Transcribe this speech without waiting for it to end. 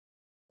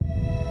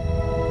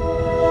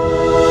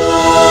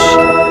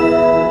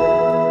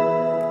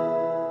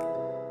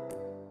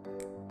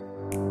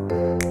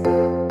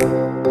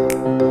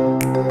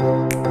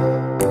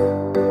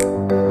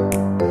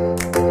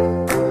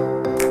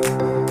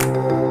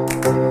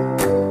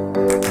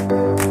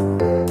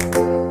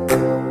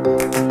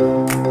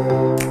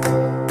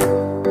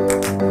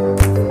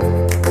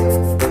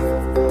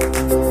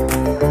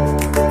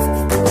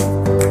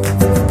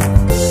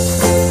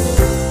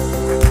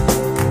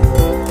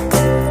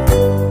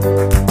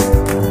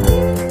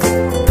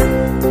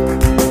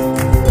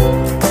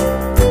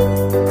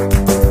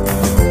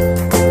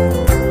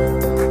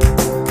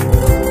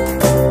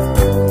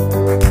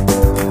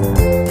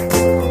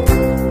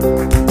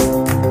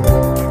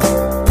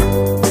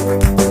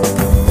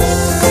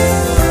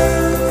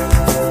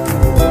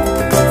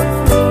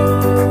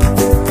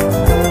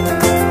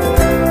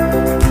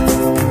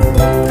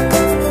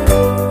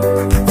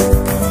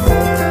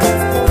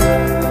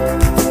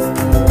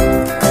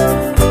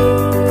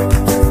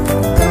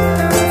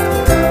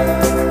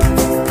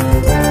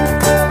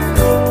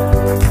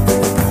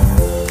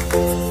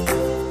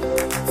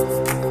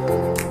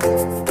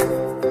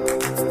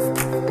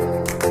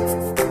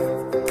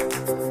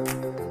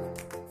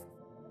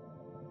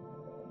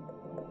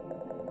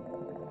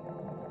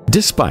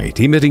Despite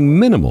emitting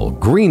minimal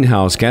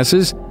greenhouse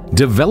gases,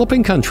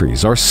 developing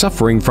countries are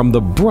suffering from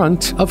the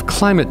brunt of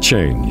climate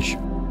change.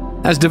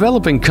 As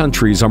developing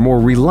countries are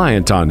more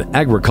reliant on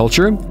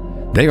agriculture,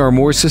 they are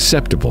more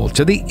susceptible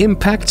to the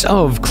impacts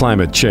of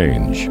climate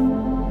change.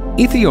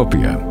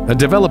 Ethiopia, a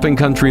developing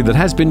country that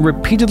has been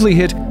repeatedly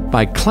hit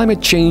by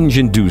climate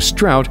change-induced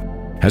drought,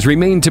 has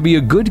remained to be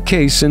a good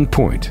case in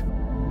point.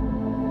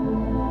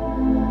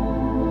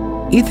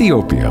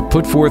 Ethiopia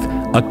put forth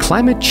a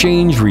climate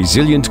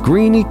change-resilient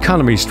green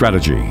economy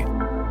strategy,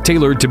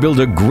 tailored to build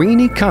a green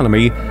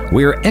economy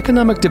where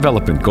economic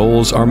development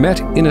goals are met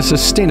in a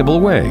sustainable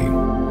way.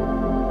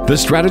 The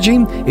strategy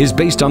is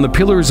based on the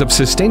pillars of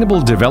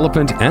sustainable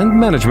development and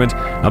management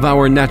of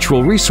our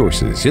natural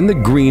resources in the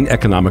green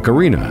economic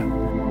arena,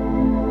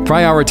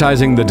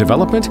 prioritizing the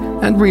development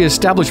and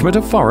re-establishment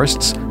of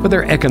forests for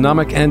their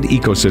economic and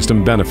ecosystem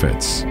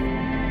benefits.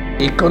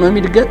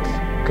 Economic እድገት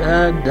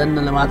ከደን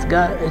ልማት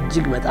ጋር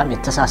እጅግ በጣም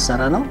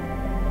የተሳሰረ ነው።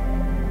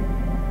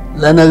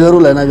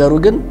 ለነገሩ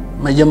ግን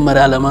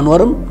መጀመሪያ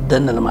ለመኖርም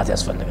ደን ልማት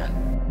ያስፈልጋል።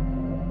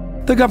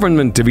 The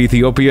government of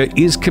Ethiopia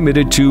is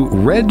committed to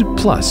RED+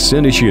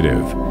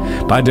 initiative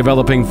by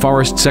developing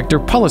forest sector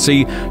policy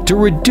to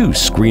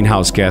reduce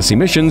greenhouse gas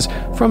emissions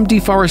from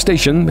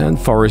deforestation and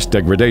forest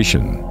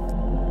degradation.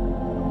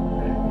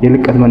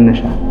 የልቀት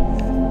መነሻ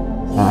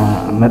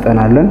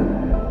መጠናለን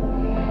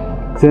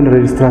ዘንድሮ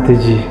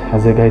ስትራቴጂ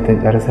አዘጋጅተን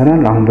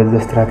ጨርሰናል። አሁን በዛ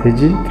ስትራቴጂ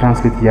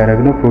ትራንስሌት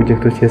ያደረግነው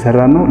ፕሮጀክቶች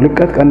እየሰራን ነው።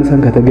 ልቀት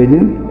ቀንሰን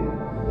ከተገኘን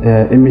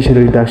ኢሚሽን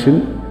ሪዳክሽን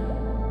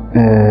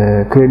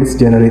credits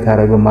generate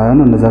አደረገ ማለት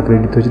ነው። እነዛ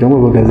ክሬዲቶች ደግሞ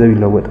በገንዘብ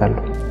ይለወጣሉ።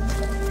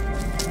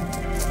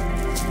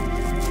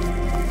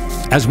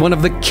 As one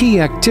of the key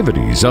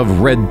activities of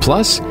RED+,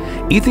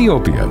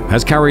 Ethiopia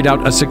has carried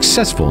out a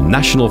successful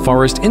national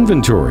forest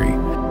inventory.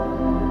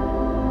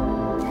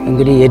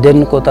 እንግዲህ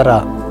የደን ቆጠራ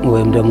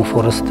ወይም ደግሞ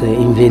ፎረስት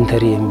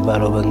ኢንቬንተሪ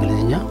የሚባለው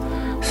በእንግሊዝኛ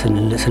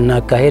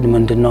ስናካሄድ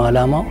ምንድነው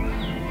ዓላማው?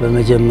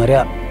 በመጀመሪያ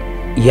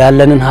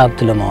ያለንን ሀብት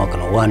ለማወቅ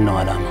ነው ዋናው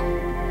ዓላማ።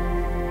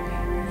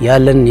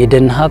 ያለን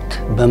የደን ሀብት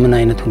በምን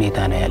አይነት ሁኔታ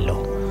ነው ያለው?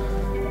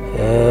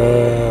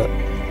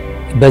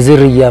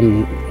 በዝርያም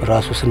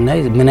ራሱ ስናይ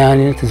ምን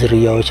አይነት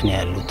ዝርያዎች ነው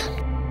ያሉት?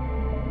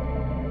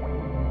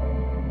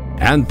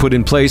 And put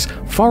in place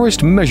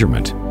forest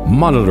measurement,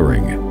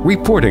 monitoring,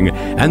 reporting,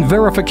 and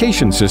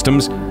verification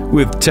systems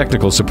with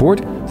technical support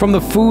from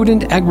the Food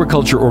and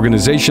Agriculture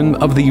Organization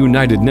of the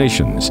United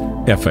Nations,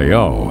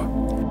 FAO.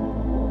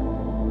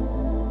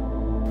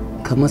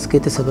 ከመስክ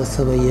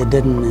የተሰበሰበ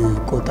የደን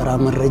ቆጠራ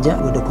መረጃ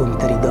ወደ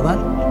ኮምፒውተር ይገባል።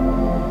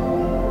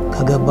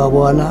 ከገባ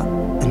በኋላ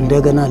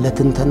እንደገና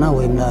ለትንተና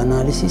ወይም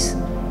ለአናሊሲስ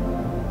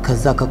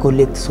ከዛ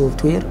ከኮሌክት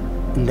ሶፍትዌር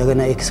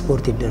እንደገና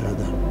ኤክስፖርት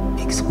ይደረጋል።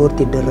 ኤክስፖርት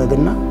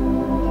ይደረግና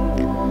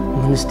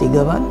ምን ውስጥ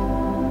ይገባል?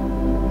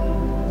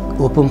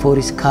 ኦፕን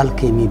ፎረስት ካልክ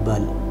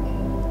የሚባል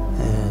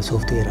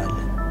ሶፍትዌር አለ።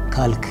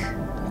 ካልክ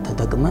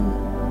ተጠቅመን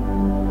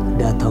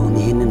ዳታውን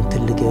ይሄንን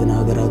ትልቅ የሆነ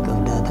ሀገር አቀፍ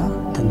ዳታ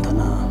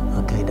ትንተና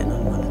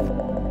አካሂደናል ማለት ነው።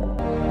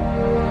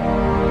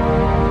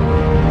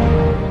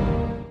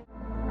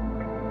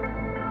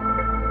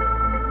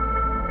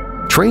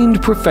 Trained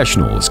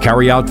professionals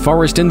carry out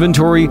forest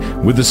inventory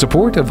with the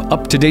support of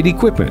up-to-date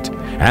equipment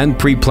and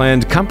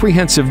pre-planned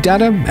comprehensive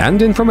data and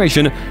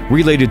information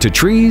related to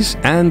trees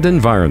and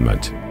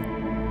environment.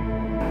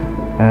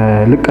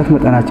 ልቀት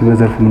መጠናችን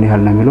በዘርፉ ምን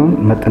ያህል ነው የሚለውን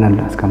መጠናል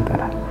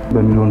አስቀምጠናል።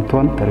 በሚሊዮን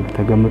ቶን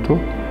ተገምቶ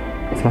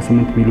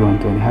 18 ሚሊዮን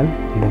ቶን ያህል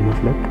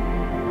እንደመስለክ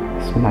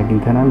እሱን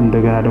አግኝተናል።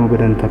 እንደገና ደግሞ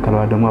በደን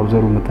ተከላዋ ደግሞ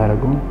አብዘሩ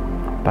መታረገው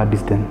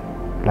በአዲስ ደን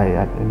ላይ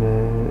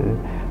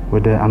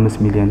ወደ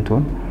 5 ሚሊዮን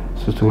ቶን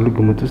ሱሱል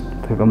ግምት ውስጥ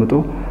ተቀምጦ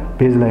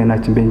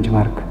ቤዝላይናችን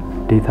ቤንችማርክ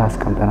ዴታ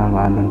አስቀምጠናል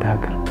ማለት ነው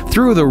እንደሀገር።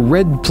 Through the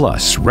RED+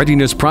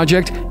 Readiness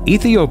Project,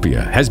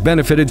 Ethiopia has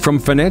benefited from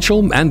financial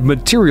and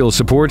material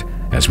support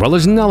as well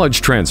as knowledge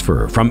transfer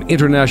from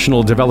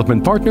international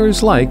development partners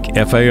like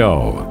FAO.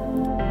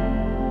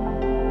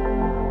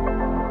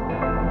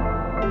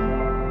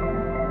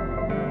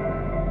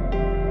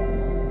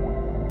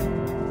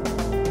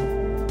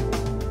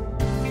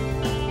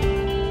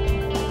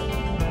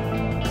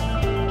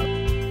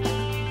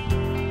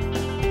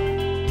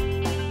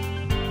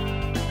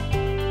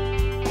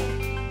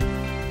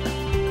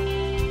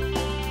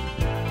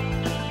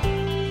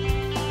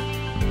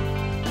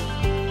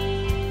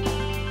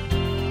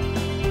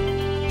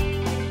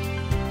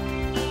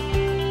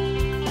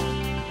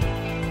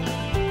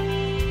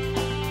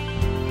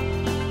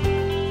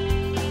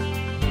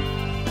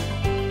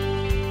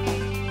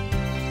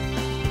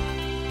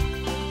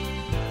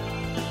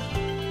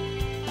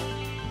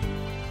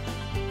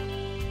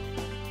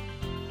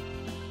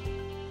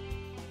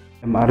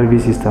 MRV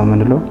ሲስተም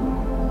ምንለው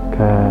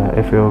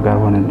ከኤፍኤኦ ጋር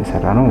ሆነን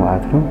እየሰራ ነው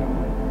ማለት ነው።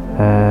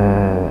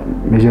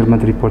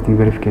 ሜዠርመንት ሪፖርቲንግ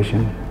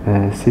ቬሪፊኬሽን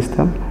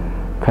ሲስተም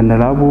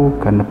ከነላቡ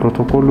ከነ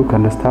ፕሮቶኮሉ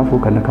ከነ ስታፉ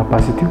ከነ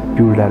ካፓሲቲው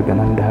ቢውልድ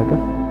አድርገናል እንደ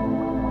ሀገር።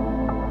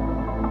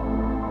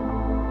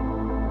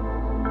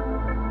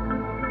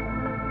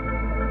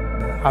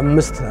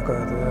 አምስት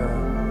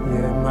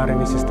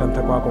የማሪን ሲስተም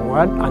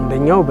ተቋቁሟል።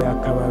 አንደኛው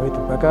በአካባቢ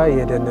ጥበቃ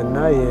የደንና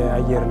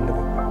የአየር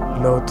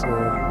ለውጥ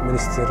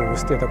ሚኒስቴር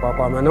ውስጥ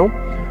የተቋቋመ ነው።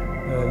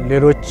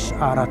 ሌሎች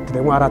አራት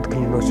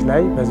ክልሎች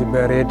ላይ በዚህ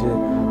በሬድ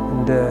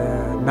እንደ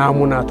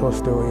ናሙና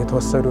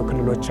የተወሰዱ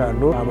ክልሎች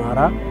አሉ። አማራ፣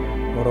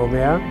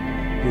 ኦሮሚያ፣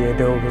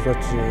 የደቡብ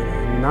ህዝቦች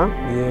እና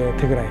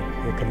የትግራይ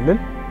ክልል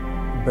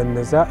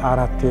በነዛ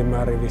 4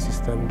 የማሪን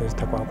ሲስተም እንደዚህ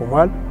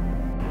ተቋቁሟል።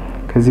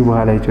 ከዚህ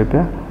በኋላ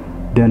ኢትዮጵያ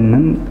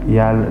ደንን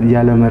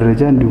ያለ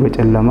መረጃ እንዲሁ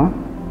በጨለማ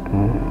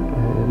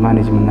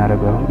ማኔጅ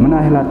የምናደርገው ምን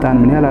ያህል አጣን፣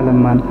 ምን ያህል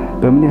አለማን፣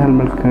 በምን ያህል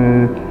መልክ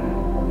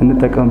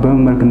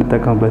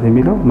እንጠቀምበት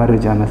የሚለው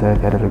መረጃ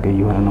መሰረት ያደረገ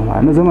ይሆነ ነው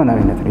ማለት ነው።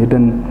 ዘመናዊነት ነው።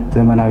 የደን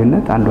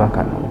ዘመናዊነት አንዱ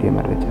አካል ነው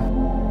የመረጃ።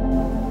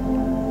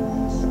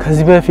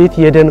 ከዚህ በፊት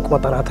የደን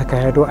ቆጠራ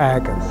ተካሄዶ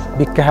አያውቅም።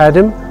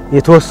 ቢካሄድም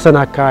የተወሰነ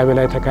አካባቢ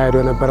ላይ ተካሄዶ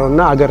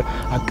የነበረውና አገር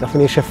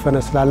አቀፍን የሸፈነ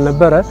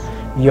ስላልነበረ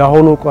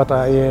ያሁኑ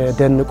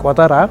የደን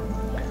ቆጠራ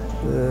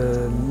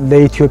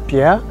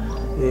ለኢትዮጵያ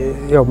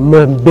ያው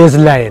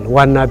ቤዝላይን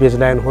ዋና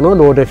ቤዝላይን ሆኖ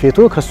ለወደፊቱ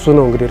ከሱ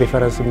ነው እንግዲህ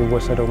ሪፈረንስ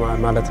የሚወሰደው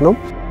ማለት ነው።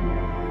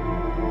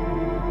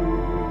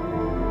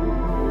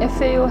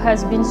 FAO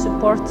has been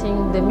supporting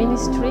the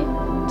ministry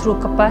through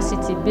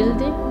capacity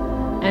building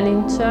and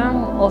in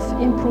terms of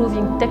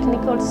improving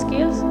technical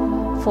skills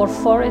for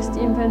forest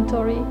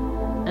inventory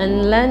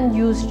and land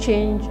use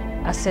change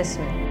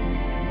assessment.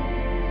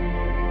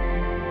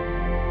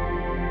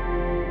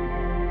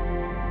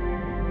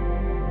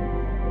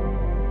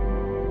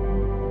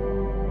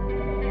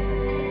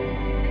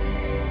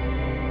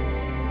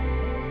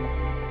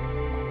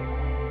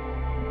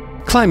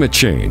 Climate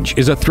change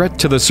is a threat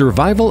to the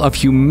survival of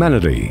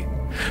humanity.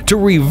 To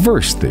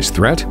reverse this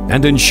threat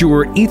and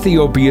ensure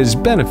Ethiopia's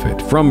benefit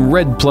from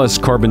REDD+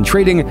 carbon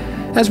trading,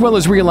 as well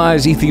as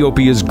realize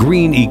Ethiopia's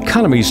green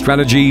economy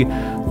strategy,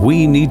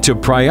 we need to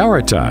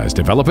prioritize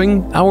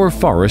developing our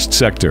forest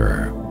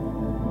sector.